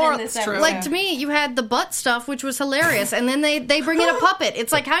big bad in this episode. Like, to me, you had the butt stuff, which was hilarious, and then they bring in a puppet.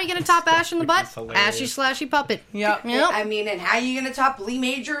 It's like, how are you going to top Ash in the butt? Ashy Slashy puppet. Yep. I mean, and how are you going to top Lee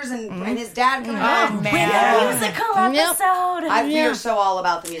Majors and his dad coming back? With a musical episode. We are so all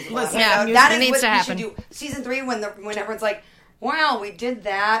about the musical episode. Yeah, that needs is to what we happen. should do. Season 3, when everyone's like, wow, we did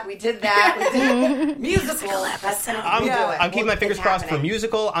that. Musical episode. I'm keeping my fingers crossed for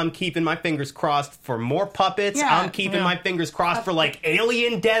musical. I'm keeping my fingers crossed for more puppets. I'm keeping my fingers crossed for, like,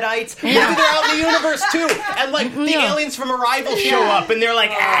 alien deadites. Maybe they're out in the universe, too. And, like, the aliens from Arrival show up, and they're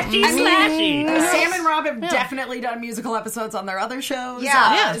like, Ashy Slashy. Sam and Rob have definitely done musical episodes on their other shows.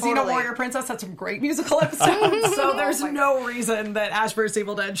 Xena Warrior Princess had some great musical episodes. So there's no reason that Ash vs.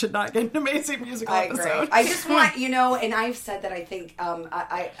 Evil Dead should not get an amazing musical episode. I just want, and I've said that I think I'm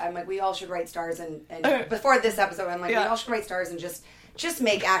like, we all should write stars, and before this episode I'm like, we all should write stars and just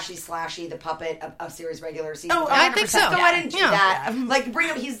make Ashy Slashy the puppet a series regular season. Oh, I think so. Go ahead and do that. Like, bring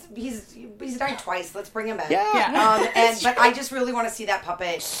him. He's died twice. Let's bring him back. But I just really want to see that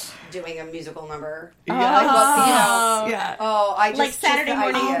puppet doing a musical number. Like Saturday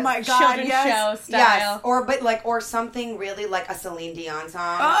morning. Oh my God, children's show style. Yes, or something really like a Celine Dion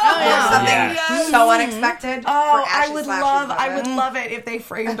song. Or something so unexpected. I would love it if they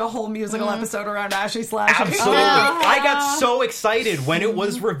framed a whole musical episode around Ashy Slashy. Absolutely. I got so excited excited when it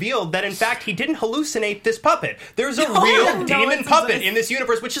was revealed that, in fact, he didn't hallucinate this puppet. There's a real demon puppet in this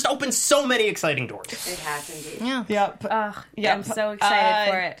universe, which just opens so many exciting doors. It has indeed. Yeah. Yep. Yeah, I'm so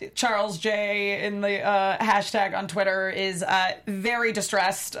excited for it. Charles J in the hashtag on Twitter is very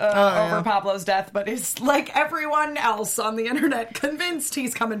distressed over Pablo's death, but is like everyone else on the internet convinced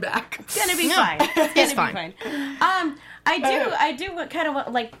he's coming back. It's gonna be fine. It's gonna fine. be fine. I do kind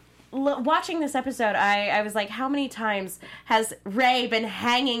of like watching this episode. I was like, how many times has Ray been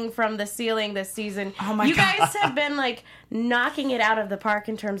hanging from the ceiling this season? Oh my You God. guys have been like knocking it out of the park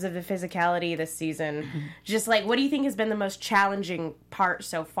in terms of the physicality this season. Just like, what do you think has been the most challenging part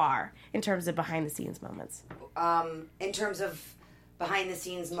so far in terms of behind the scenes moments? In terms of behind the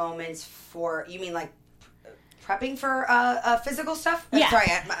scenes moments for, you mean like prepping for physical stuff? Yeah. Sorry,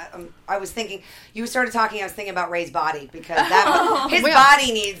 I was thinking, you started talking, I was thinking about Ray's body, because his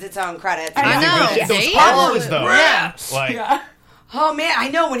body needs its own credits. I know. Those See? pose, though. Yeah. Like, Oh man, I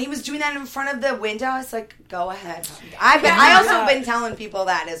know, when he was doing that in front of the window, I was like, go ahead. I also been telling people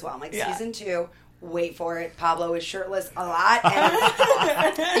that as well. I'm like, season 2, wait for it. Pablo is shirtless a lot.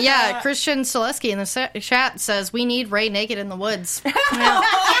 And Yeah, Christian Slashy in the chat says, we need Ray naked in the woods. sure.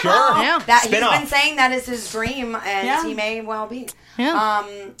 Yeah. that he's Spin-off. been saying that is his dream, and he may well be. Yeah.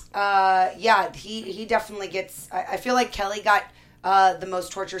 He definitely gets. I feel like Kelly got the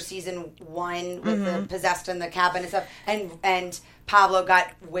most torture season 1 with the possessed in the cabin and stuff, and Pablo got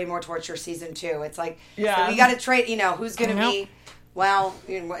way more torture season 2. It's like, so we got to trade. You know, who's going to be. Well,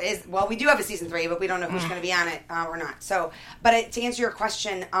 we do have a season 3, but we don't know who's going to be on it or not. So, but to answer your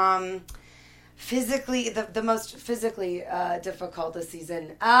question, physically, the most physically difficult this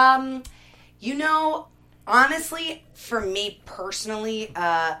season. Honestly, for me personally,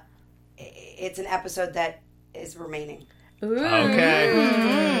 it's an episode that is remaining. Okay.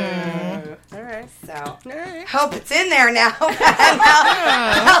 All right. So, hope it's in there now.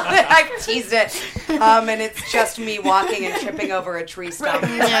 I've teased it. And it's just me walking and tripping over a tree stump.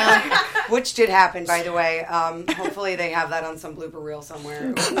 Which did happen, by the way. Hopefully they have that on some blooper reel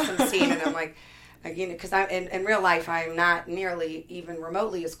somewhere. Some scene, and I'm like, because in real life, I'm not nearly even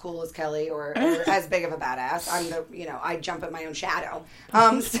remotely as cool as Kelly or as big of a badass. I jump at my own shadow.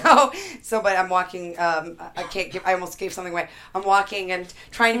 But I'm walking. I almost gave something away. I'm walking and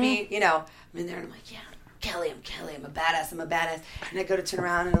trying to be, I'm in there and I'm like, yeah, I'm Kelly. I'm a badass. And I go to turn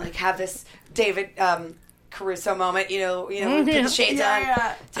around and like have this David Caruso moment, put the shades on,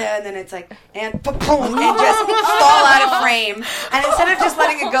 and then it's like, and boom, and just fall out of frame. And instead of just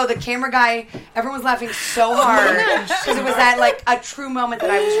letting it go, the camera guy, everyone was laughing so hard because it was that like a true moment that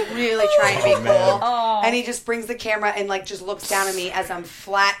I was really trying to be cool. And he just brings the camera and like just looks down at me as I'm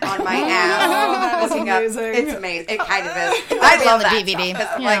flat on my ass, looking up. It's amazing. It kind of is. I love that DVD.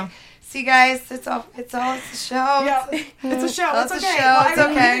 Stuff, like, see, guys, it's a show. Yeah, it's a show. It's okay. It's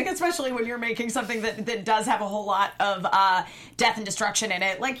okay. I think especially when you're making something that does have a whole lot of death and destruction in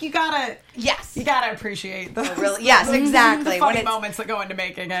it, like you gotta appreciate the exactly. the funny moments that go into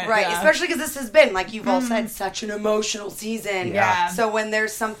making it, right? Especially because this has been, like you've all said, such an emotional season. Yeah. So when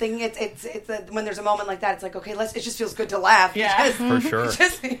there's something, when there's a moment like that, it's like, okay, it just feels good to laugh. Yeah, for sure. It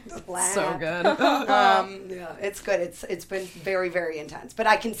just feels to laugh. So good. It's good. It's been very, very intense. But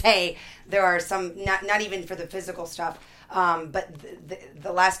I can say there are some not even for the physical stuff, but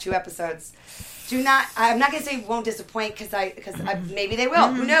the last 2 episodes do not. I'm not going to say won't disappoint because maybe they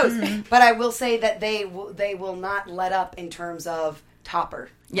will. Who knows? But I will say that they will not let up in terms of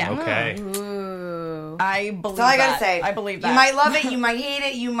topper. Yeah. Okay. Ooh. I believe That's all I that. gotta say. I believe that. You might love it, you might hate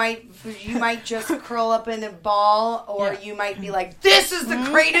it, you might just curl up in a ball, or you might be like, this is the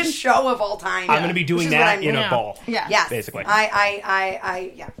greatest show of all time. I'm going to be doing that in a ball. Yeah. Yes. Basically.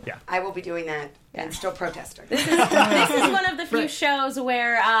 I will be doing that and still protesting. This is one of the few shows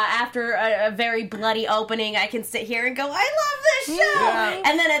where after a very bloody opening, I can sit here and go, I love this show! Yeah.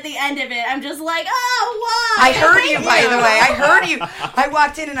 And then at the end of it, I'm just like, oh, why? I heard you, by the way. I heard you. I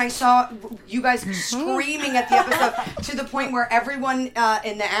walked in and I saw you guys screaming at the episode to the point where everyone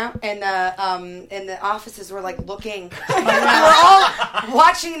in the offices were like looking. They were all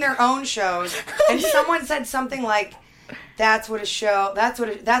watching their own shows, and someone said something like, That's what it sounds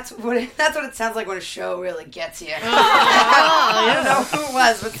like when a show really gets you. I don't know who it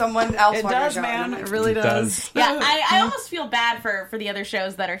was, but someone else. It does, man. It really does. Yeah, I almost feel bad for the other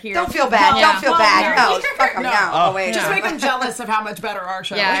shows that are here. Don't feel bad. Well, Don't feel well, bad. they're No, here. fuck them. No. Oh, wait. Just make them jealous of how much better our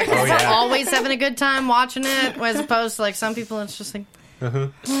show Yeah, is. because Oh, yeah. always having a good time watching it, as opposed to like some people, it's just like,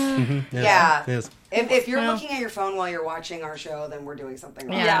 Yeah. It is. If you're looking at your phone while you're watching our show, then we're doing something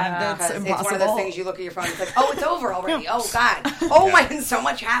wrong. Yeah, that's impossible. It's one of those things you look at your phone, it's like, oh, it's over already. Oh, God. Oh, my, so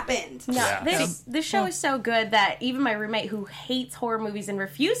much happened. No, this show is so good that even my roommate who hates horror movies and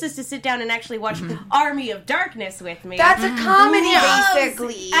refuses to sit down and actually watch Army of Darkness with me. That's a comedy,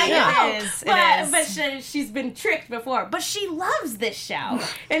 basically. It is. But she's been tricked before. But she loves this show.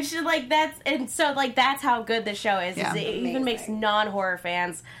 And she's like, that's how good this show is. Yeah. It even makes non-horror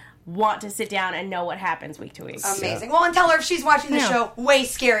fans want to sit down and know what happens week to week. Amazing. Well, and tell her if she's watching the show, way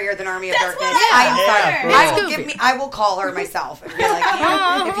scarier than Army of Darkness. I will call her myself and be like,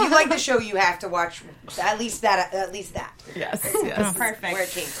 if you like the show, you have to watch at least that. Yes. Perfect. Where it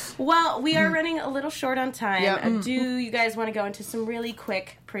came from. Well, we are running a little short on time. Yep. Do you guys want to go into some really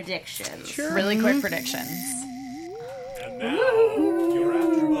quick predictions? Sure. Really quick predictions. And now, your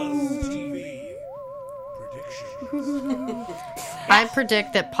AfterBuzz TV predictions. I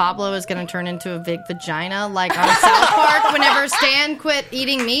predict that Pablo is going to turn into a big vagina, like on South Park whenever Stan quit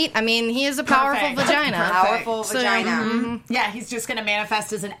eating meat. I mean, he is a powerful vagina. Powerful vagina. Yeah, he's just going to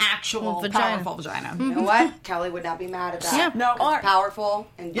manifest as an actual powerful vagina. You know what? Kelly would not be mad at that. Yeah. No, It's powerful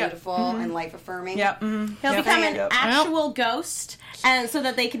and beautiful and life affirming. Yep. He'll become an actual ghost, and so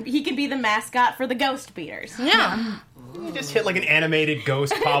that he can be the mascot for the ghost beaters. Yeah. You just hit like an animated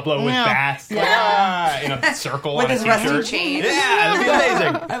ghost Pablo with bats, in a circle With on a his t-shirt. rusty chain. Yeah, that'd be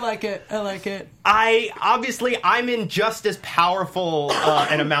amazing. I like it. I'm in just as powerful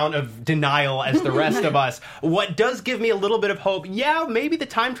an amount of denial as the rest of us. What does give me a little bit of hope? Yeah, maybe the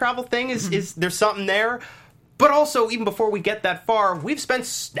time travel thing is there's something there. But also, even before we get that far, we've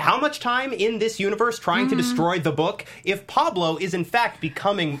spent how much time in this universe trying to destroy the book? If Pablo is in fact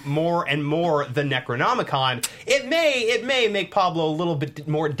becoming more and more the Necronomicon, it may make Pablo a little bit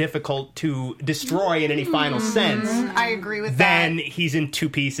more difficult to destroy in any final sense. I agree with Then that. he's in two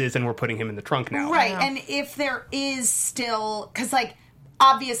pieces and we're putting him in the trunk now. Right, and if there is still... Because,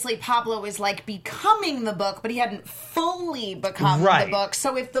 obviously Pablo is, becoming the book, but he hadn't fully become the book.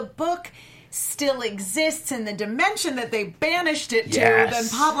 So if the book still exists in the dimension that they banished it to, then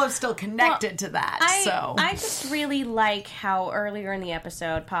Pablo's still connected to that. I just really like how earlier in the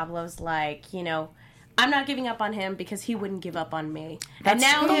episode, Pablo's like, I'm not giving up on him because he wouldn't give up on me. And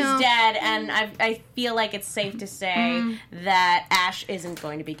now he's dead, and I feel like it's safe to say that Ash isn't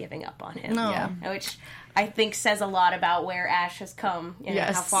going to be giving up on him. No. Yeah. Which I think says a lot about where Ash has come,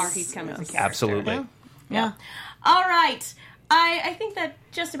 how far he's come as a character. Absolutely. Yeah. All right. I think that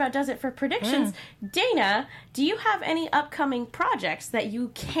just about does it for predictions. Dana, do you have any upcoming projects that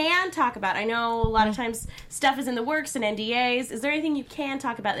you can talk about? I know a lot of times stuff is in the works and NDAs. Is there anything you can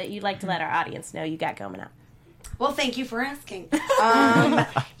talk about that you'd like to let our audience know you got coming up? Well, thank you for asking.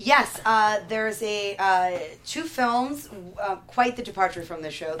 Yes, there's two films, quite the departure from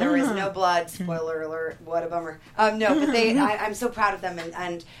the show. There is no blood. Spoiler alert! What a bummer. No, but I'm so proud of them,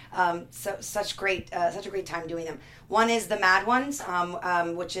 and such a great time doing them. One is The Mad Ones,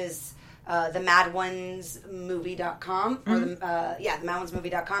 which is themadOnesmovie.com, or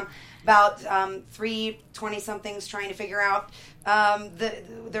themadOnesmovie.com, about three 20-somethings trying to figure out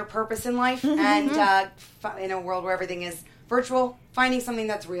their purpose in life, and in a world where everything is virtual, finding something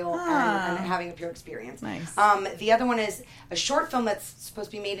that's real and having a pure experience. Nice. The other one is a short film that's supposed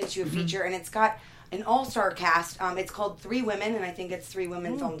to be made into a feature, and it's got an all-star cast. It's called Three Women, and I think it's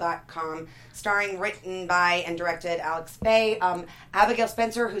threewomenfilm.com, written by and directed Alex Bay. Abigail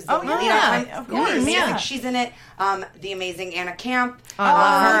Spencer, who's the lead on of course. amazing. She's in it. The amazing Anna Camp. I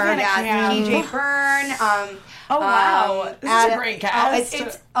love her. PJ Byrne. Wow. This is a great cast.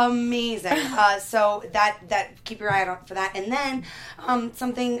 It's amazing. So that keep your eye out for that. And then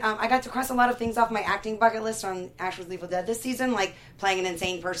something, I got to cross a lot of things off my acting bucket list on Ash vs. Evil Dead this season, like playing an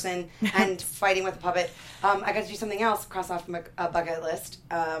insane person and fighting with a puppet. I got to do something else, cross off my bucket list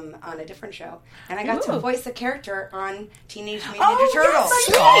on a different show. And I got to voice a character on Teenage Mutant Ninja Turtles.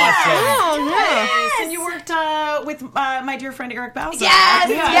 Yes, and you worked with my dear friend Eric Bauza.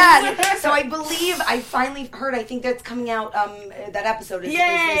 Yes. So I believe I finally heard. I think that's coming out. That episode is the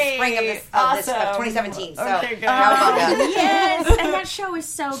spring of this 2017. So okay, good. Yes, and that show is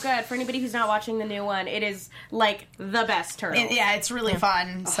so good. For anybody who's not watching the new one, it is like the best turtle. It's really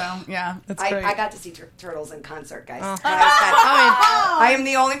fun. So it's great. I got to see turtles in concert, guys. I am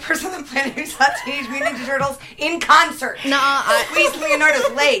the only person on the planet who saw Teenage Mutant Ninja Turtles in concert. No, I squeezed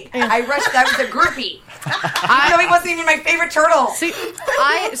Leonardo's leg. I rushed. I was a groupie. I know he wasn't even my favorite turtle. See,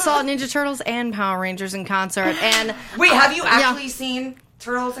 I saw Ninja Turtles and Power Rangers in concert, and wait, have you actually seen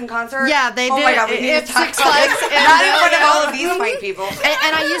Turtles in concert? Yeah, they Oh did. my God, we need to It's talk Six about Flags this. and Not in front of all of these fine people.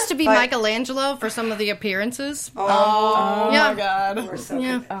 And I used to be But- Michelangelo for some of the appearances. Oh Yeah. my God. We're so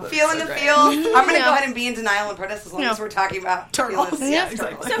Yeah. good. Feeling the feel. I'm going to Yeah. go ahead and be in denial and protest as long as we're talking about Turtles. feelings. Yeah,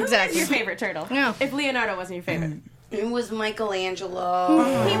 turtles. So who Exactly. is your favorite turtle? Yeah. If Leonardo wasn't your favorite. It was Michelangelo.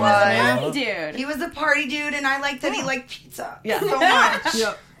 He was a party dude. He was the party dude, and I liked that he liked pizza Yeah. so much.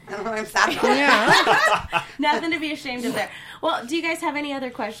 Yep. I don't know what I'm sad about. Yeah. Nothing to be ashamed of there. Well, do you guys have any other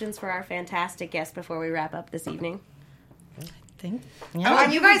questions for our fantastic guest before we wrap up this evening? Oh,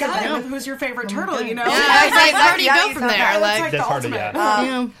 you guys got have it with who's your favorite turtle, you know? Yeah, it's like, where do you Yeah, go you from said there? that. That's Like, like That's the hard to ultimate. get.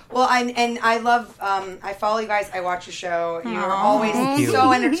 yeah. Well, I love, I follow you guys. I watch the show. You're always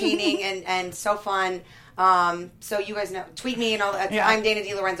so entertaining and so fun. So you guys know, tweet me and all that. Yeah. I'm Dana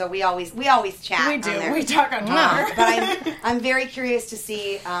DiLorenzo. We always chat. We on do. there. We talk on Twitter. But I'm very curious to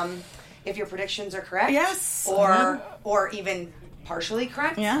see if your predictions are correct. Yes. Or even partially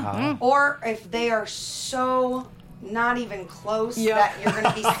correct. Yeah. Or if they are so not even close Yep. that you're going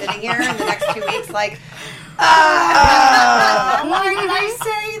to be sitting here in the next 2 weeks like, Why did I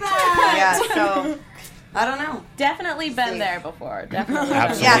say that? yeah, so I don't know. Definitely been there before. Definitely.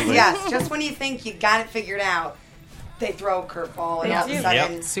 Absolutely. Yes. Just when you think you got it figured out, they throw a curveball and all of a do.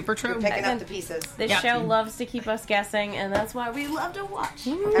 sudden Yep. Super true. you're picking Again, up the pieces. This show loves to keep us guessing, and that's why we love to watch.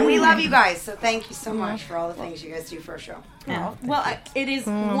 And we love you guys, so thank you so much for all the things you guys do for our show. Yeah. Well, it is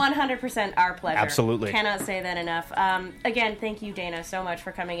 100% our pleasure. Absolutely. Cannot say that enough. Again, thank you, Dana, so much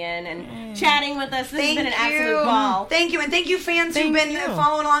for coming in and chatting with us. This Thank has been an you. absolute ball. Thank you, and thank you fans who've Thank been you.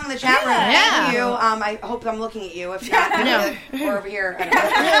 following along in the chat room. Yeah. Thank you. I hope I'm looking at you. If not, No. we're over here. I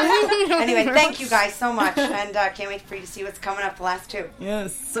don't know. Anyway, thank you guys so much, and can't wait for you to see what's coming up the last two.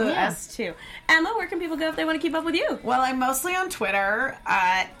 Yes. Us too. Emma, where can people go if they want to keep up with you? Well, I'm mostly on Twitter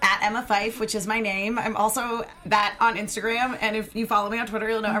at Emma Fife, which is my name. I'm also that on Instagram, and if you follow me on Twitter,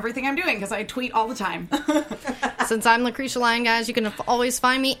 you'll know everything I'm doing because I tweet all the time. Since I'm Lucretia Lyon, guys, you can always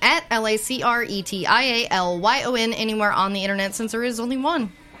find me at LACRETIALYON anywhere on the internet since there is only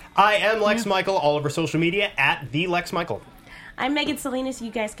one. I am Lex Michael, all over social media at the Lex Michael. I'm Megan Salinas. You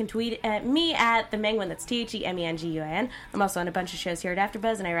guys can tweet at me at the Menguin. That's TheMenguin. I'm also on a bunch of shows here at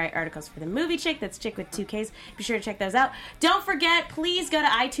AfterBuzz, and I write articles for the Movie Chick. That's Chick with 2 Ks. Be sure to check those out. Don't forget, please go to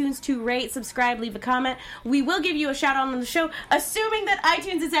iTunes to rate, subscribe, leave a comment. We will give you a shout out on the show, assuming that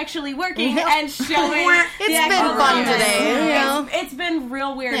iTunes is actually working and showing. It's been fun today. Yeah. It's been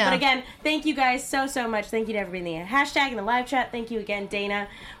real weird. Yeah. But again, thank you guys so much. Thank you to everybody in the hashtag and the live chat. Thank you again, Dana.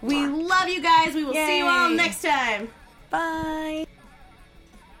 We love you guys. We will see you all next time. Bye.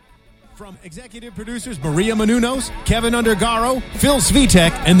 From executive producers Maria Menounos, Kevin Undergaro, Phil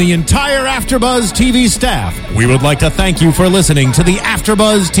Svitek, and the entire AfterBuzz TV staff, we would like to thank you for listening to the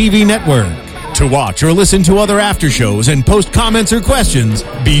AfterBuzz TV network. To watch or listen to other after shows and post comments or questions,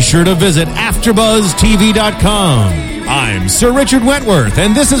 be sure to visit AfterBuzzTV.com. I'm Sir Richard Wentworth,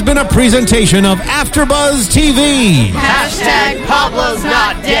 and this has been a presentation of AfterBuzz TV. Hashtag Pablo's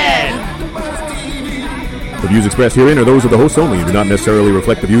not dead. The views expressed herein are those of the hosts only and do not necessarily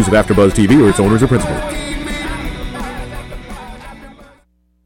reflect the views of AfterBuzz TV or its owners or principals.